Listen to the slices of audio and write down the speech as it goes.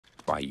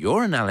By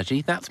your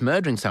analogy, that's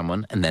murdering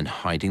someone and then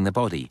hiding the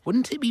body.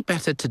 Wouldn't it be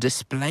better to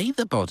display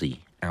the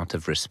body out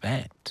of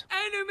respect?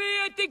 Enemy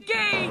at the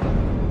gate!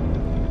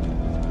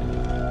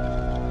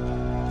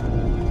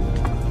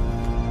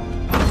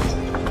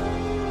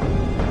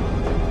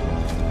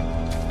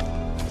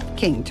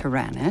 King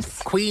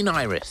Tyrannus. Queen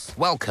Iris,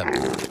 welcome.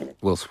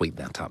 We'll sweep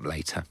that up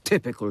later.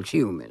 Typical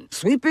human.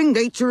 Sweeping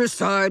nature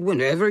aside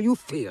whenever you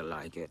feel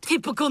like it.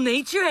 Typical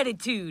nature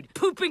attitude.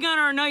 Pooping on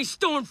our nice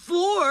stone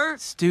floor.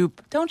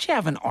 Stoop, don't you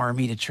have an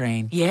army to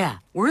train? Yeah,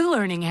 we're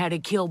learning how to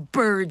kill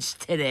birds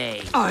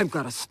today. I've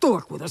got a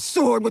stork with a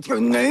sword with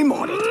your name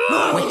on it.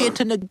 We're here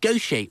to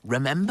negotiate,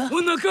 remember?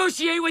 We'll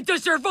negotiate with the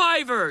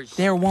survivors.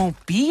 There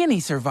won't be any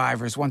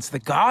survivors once the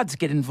gods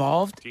get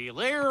involved.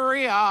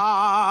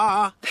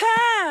 Deliria!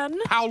 Pan!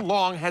 How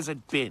long has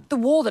it been? The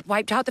war that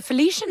wiped out the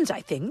Felitions,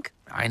 I think.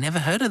 I never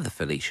heard of the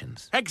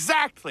Felitions.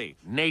 Exactly.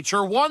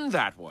 Nature won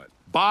that one.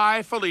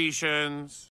 Bye, Felitions.